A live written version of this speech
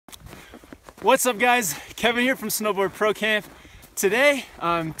What's up guys, Kevin here from Snowboard Pro Camp. Today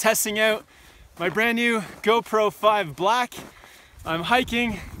I'm testing out my brand new GoPro 5 Black. I'm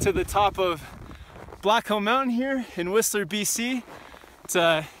hiking to the top of Blackcomb Mountain here in Whistler, BC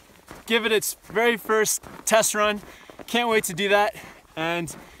to give it its very first test run. Can't wait to do that.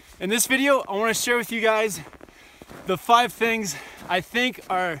 And in this video, I want to share with you guys the 5 things I think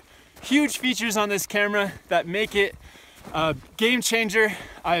are huge features on this camera that make it a game changer.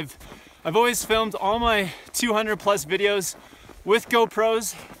 I've always filmed all my 200 plus videos with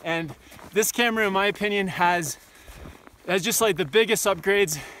GoPros, and this camera in my opinion has just like the biggest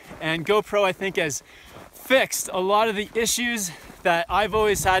upgrades, and GoPro I think has fixed a lot of the issues that I've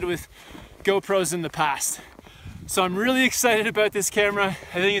always had with GoPros in the past. So I'm really excited about this camera.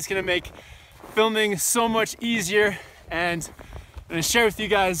 I think it's gonna make filming so much easier, and I'm gonna share with you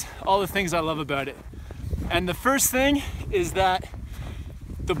guys all the things I love about it. And the first thing is that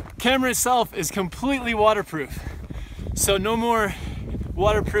the camera itself is completely waterproof. So no more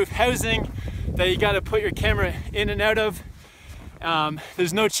waterproof housing that you gotta put your camera in and out of.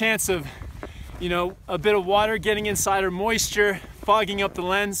 There's no chance of, a bit of water getting inside or moisture fogging up the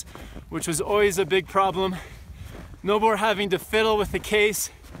lens, which was always a big problem. No more having to fiddle with the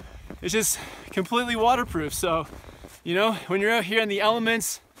case. It's just completely waterproof. So, when you're out here in the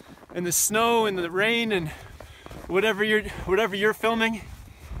elements, in the snow and the rain and whatever you're filming,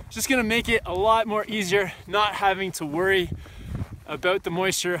 it's just gonna make it a lot more easier not having to worry about the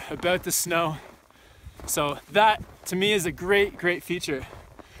moisture, about the snow. So that to me is a great feature.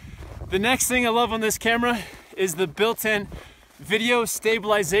 The next thing I love on this camera is the built-in video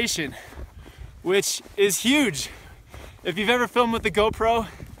stabilization, which is huge. If you've ever filmed with the GoPro,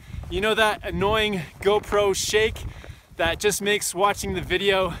 you know that annoying GoPro shake that just makes watching the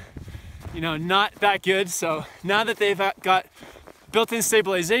video, not that good. So now that they've got built-in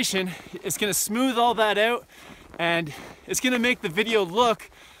stabilization, it's gonna smooth all that out, and it's gonna make the video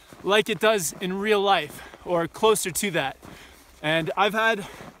look like it does in real life or closer to that. And I've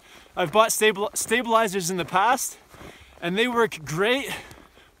bought stabilizers in the past and they work great,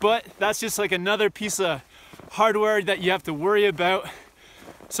 but that's just like another piece of hardware that you have to worry about.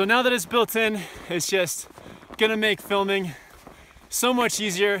 So now that it's built in, it's just gonna make filming so much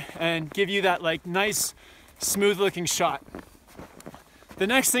easier and give you that like nice, smooth looking shot. The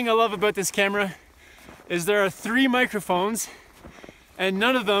next thing I love about this camera is there are 3 microphones and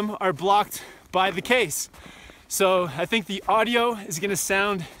none of them are blocked by the case. So I think the audio is gonna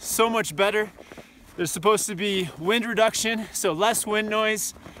sound so much better. There's supposed to be wind reduction, so less wind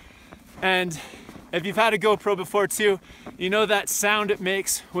noise. And if you've had a GoPro before too, you know that sound it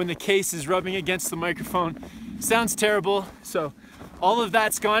makes when the case is rubbing against the microphone. Sounds terrible. So all of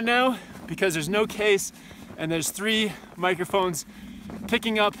that's gone now because there's no case and there's 3 microphones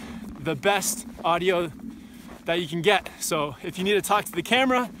picking up the best audio that you can get. So if you need to talk to the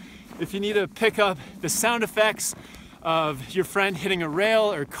camera, if you need to pick up the sound effects of your friend hitting a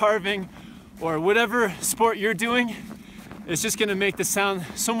rail or carving or whatever sport you're doing, it's just gonna make the sound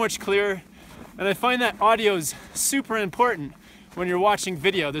so much clearer. And I find that audio is super important when you're watching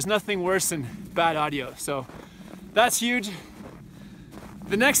video. There's nothing worse than bad audio. So that's huge.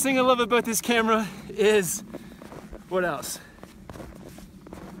 The next thing I love about this camera is, what else?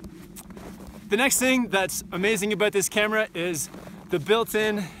 The next thing that's amazing about this camera is the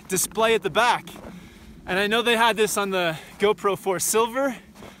built-in display at the back. And I know they had this on the GoPro 4 Silver,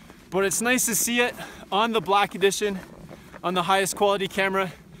 but it's nice to see it on the Black Edition, on the highest quality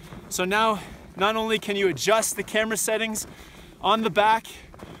camera. So now, not only can you adjust the camera settings on the back,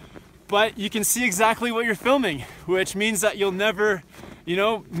 but you can see exactly what you're filming, which means that you'll never,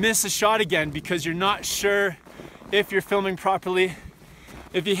 miss a shot again because you're not sure if you're filming properly.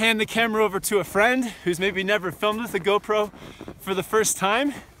 If you hand the camera over to a friend who's maybe never filmed with a GoPro for the first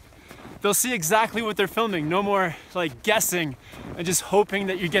time, they'll see exactly what they're filming. No more like guessing and just hoping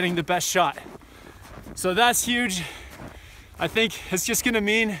that you're getting the best shot. So that's huge. I think it's just gonna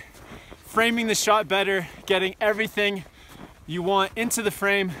mean framing the shot better, getting everything you want into the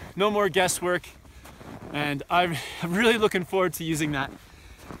frame, no more guesswork. And I'm really looking forward to using that.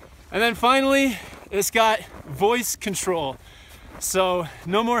 And then finally, it's got voice control. So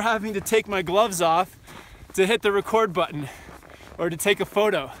no more having to take my gloves off to hit the record button or to take a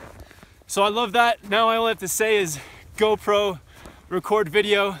photo. So I love that. Now all I have to say is GoPro record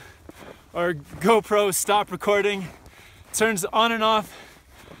video or GoPro stop recording. Turns on and off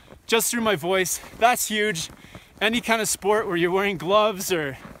just through my voice. That's huge. Any kind of sport where you're wearing gloves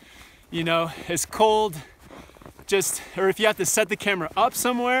or, it's cold, or if you have to set the camera up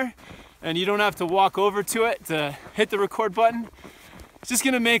somewhere and you don't have to walk over to it to hit the record button, it's just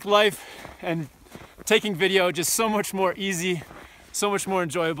gonna make life and taking video just so much more easy, so much more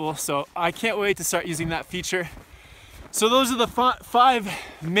enjoyable. So I can't wait to start using that feature. So those are the 5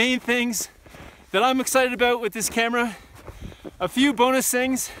 main things that I'm excited about with this camera. A few bonus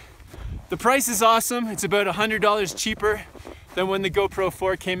things. The price is awesome. It's about $100 cheaper than when the GoPro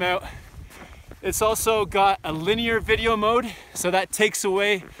 4 came out. It's also got a linear video mode, so that takes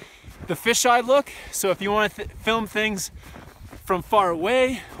away the fisheye look. So if you want to film things from far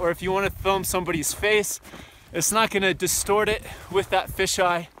away, or if you want to film somebody's face, it's not going to distort it with that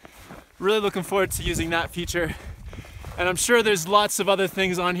fisheye. Really looking forward to using that feature. And I'm sure there's lots of other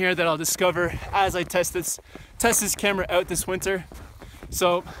things on here that I'll discover as I test this camera out this winter.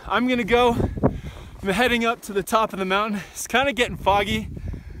 So I'm gonna go. I'm heading up to the top of the mountain. It's kind of getting foggy,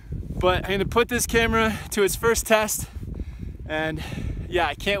 but I'm gonna put this camera to its first test. And yeah,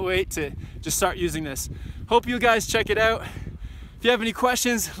 I can't wait to just start using this. Hope you guys check it out. If you have any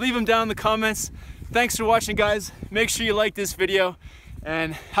questions, leave them down in the comments. Thanks for watching, guys. Make sure you like this video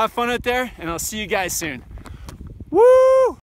and have fun out there, and I'll see you guys soon. Woo!